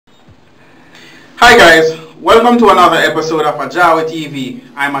Hi guys, welcome to another episode of AJAWI TV.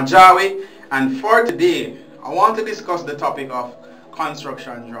 I'm AJAWI, and for today I want to discuss the topic of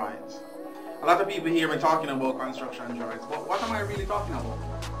construction drawings. A lot of people hear me talking about construction drawings, but what am I really talking about?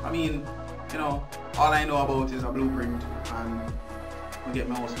 I mean, all I know about is a blueprint and I get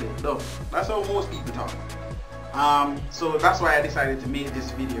my house built. No, that's how most people talk. So that's why I decided to make this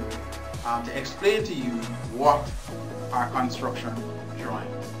video to explain to you what are construction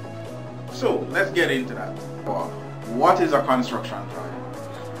drawings. So let's get into that. What is a construction drawing?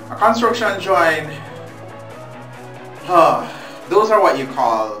 A construction drawing, those are what you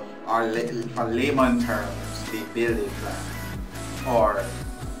call, for layman terms, the building plan or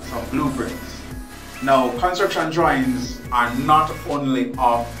some blueprints. Now, construction drawings are not only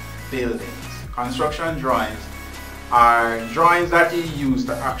of buildings. Construction drawings are drawings that you use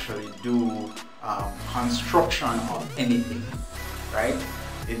to actually do construction of anything, right?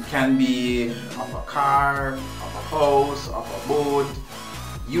 It can be of a car, of a house, of a boat,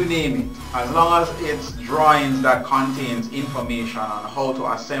 you name it. As long as it's drawings that contains information on how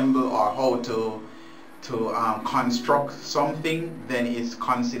to assemble or how to construct something, then it's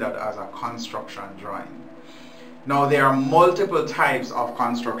considered as a construction drawing. Now, there are multiple types of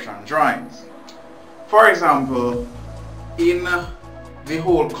construction drawings. For example, in the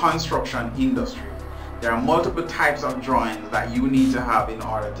whole construction industry, there are multiple types of drawings that you need to have in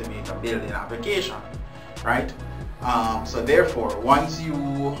order to make a building application, right? So therefore, once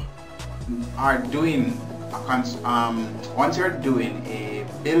you are doing once you're doing a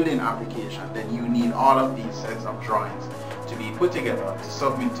building application, then you need all of these sets of drawings to be put together to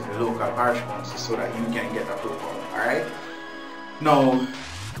submit to the local parish council so that you can get approval. All right. Now,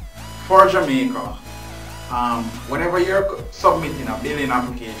 for Jamaica, whenever you're submitting a building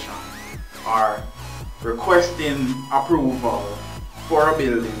application or requesting approval for a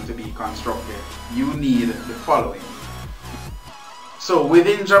building to be constructed, you need the following. So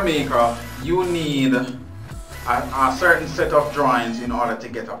within Jamaica, you need a certain set of drawings in order to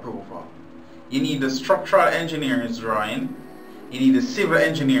get approval. You need the structural engineering drawing, you need the civil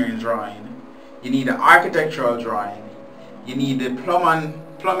engineering drawing, you need the architectural drawing, you need the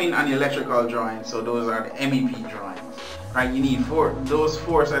plumbing and electrical drawings, so those are the MEP drawings. Right, you need those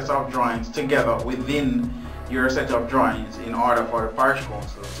four sets of drawings together within your set of drawings in order for the parish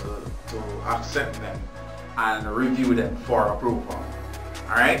council to accept them and review them for approval.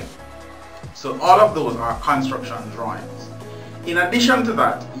 Alright? So all of those are construction drawings. In addition to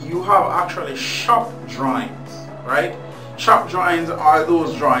that, you have actually shop drawings. Right? Shop drawings are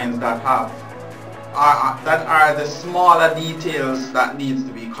those drawings that are the smaller details that needs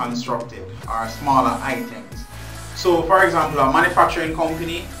to be constructed, or smaller items. So for example, a manufacturing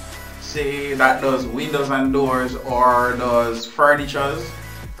company, say that does windows and doors or does furnitures,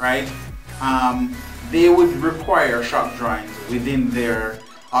 right? They would require shop drawings within their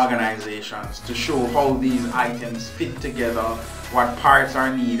organizations to show how these items fit together, what parts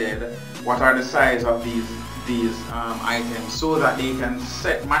are needed, what are the size of these items, so that they can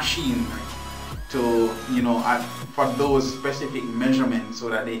set machinery to, for those specific measurements, so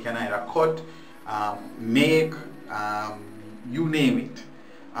that they can either cut, make, you name it.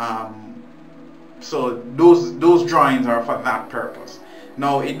 So those drawings are for that purpose.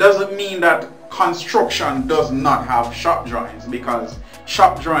 Now, it doesn't mean that construction does not have shop drawings, because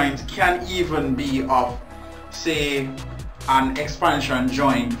shop drawings can even be of, say, an expansion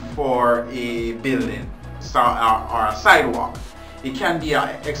joint for a building or a sidewalk. It can be an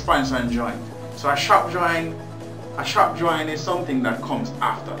expansion joint. So a shop drawing is something that comes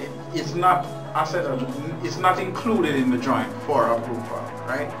after it. It's not it's not included in the drawing for approval,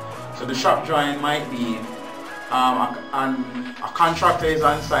 right? So the shop drawing might be a contractor is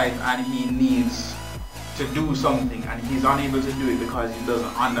on site and he needs to do something and he's unable to do it because he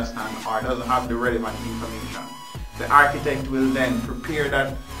doesn't understand or doesn't have the relevant information. The architect will then prepare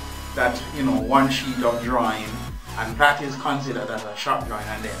that one sheet of drawing, and that is considered as a shop drawing,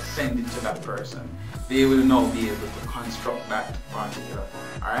 and then send it to that person. They will now be able to construct that particular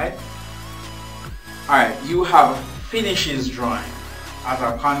thing. Alright, you have finishes drawing as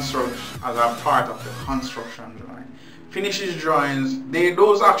a part of the construction drawing. Finishes drawings,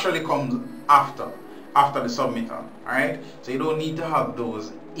 those actually come after the submittal. Alright, so you don't need to have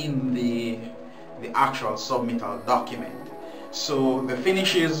those in the actual submittal document. So the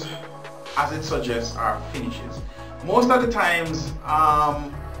finishes, as it suggests, are finishes. Most of the times,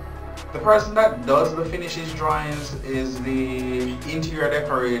 the person that does the finishes drawings is the interior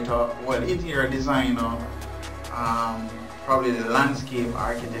decorator, well, interior designer, probably the landscape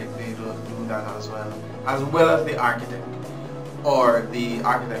architect. They do that as well as the architect or the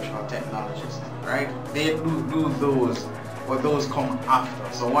architectural technologist. right? They do those, but those come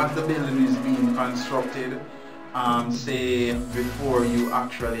after. So once the building is being constructed, say before you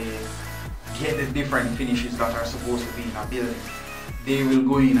actually get the different finishes that are supposed to be in a building, they will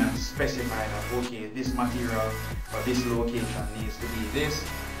go in and specify that, okay, this material or this location needs to be this.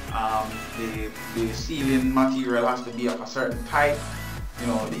 The ceiling material has to be of a certain type. You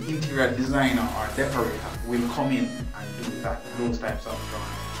know, the interior designer or decorator will come in and do that, those types of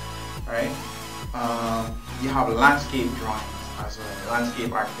drawings, right? You have landscape drawings as well.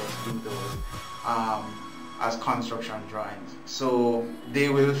 Landscape architects do those as construction drawings. So they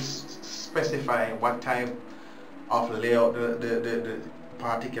will specify what type of layout the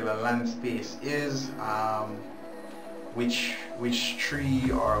particular land space is, which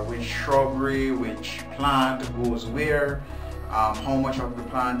tree or which shrubbery, which plant goes where, how much of the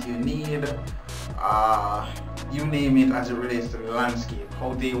plant you need, you name it, as it relates to the landscape,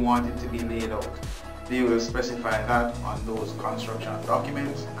 how they want it to be laid out. They will specify that on those construction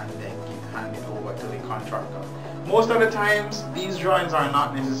documents and then hand it over to the contractor. Most of the times, these drawings are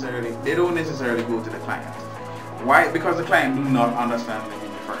not necessarily, they don't necessarily go to the client. Why? Because the client do not understand them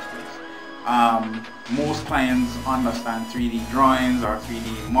in the first place. Most clients understand 3D drawings or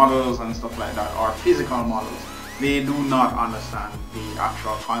 3D models and stuff like that, or physical models. They do not understand the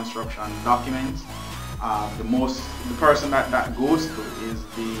actual construction documents. The person that goes to is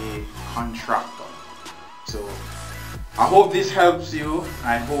the contractor. So I hope this helps you.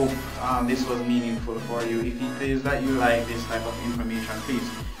 I hope this was meaningful for you. If it is that you like this type of information, please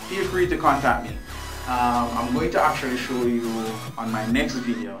feel free to contact me. I'm going to actually show you on my next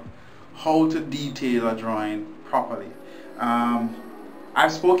video how to detail a drawing properly.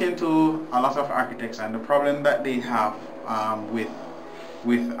 I've spoken to a lot of architects, and the problem that they have with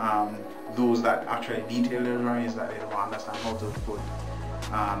those that actually detail their drawings is that they don't understand how to put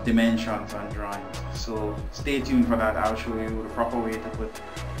dimensions on drawings. So stay tuned for that. I'll show you the proper way to put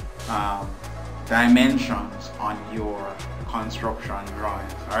dimensions on your construction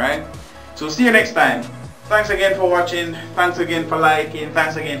drawings. Alright? So see you next time. Thanks again for watching. Thanks again for liking.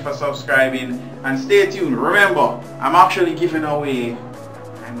 Thanks again for subscribing. And stay tuned. Remember, I'm actually giving away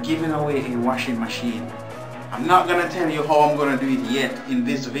a washing machine. I'm not gonna tell you how I'm gonna do it yet in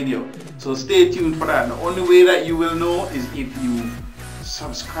this video. So stay tuned for that. The only way that you will know is if you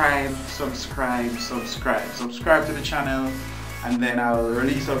subscribe to the channel, and then I'll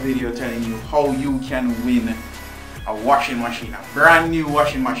release a video telling you how you can win a washing machine, a brand new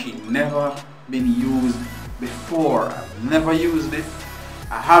washing machine, never been used before. I've never used it.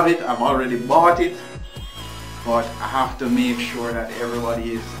 I have it, I've already bought it, but I have to make sure that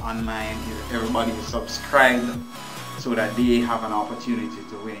everybody is online, everybody is subscribed, so that they have an opportunity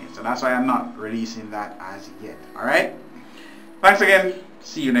to win it. So that's why I'm not releasing that as yet. Alright? Thanks again.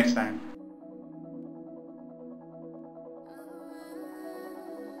 See you next time.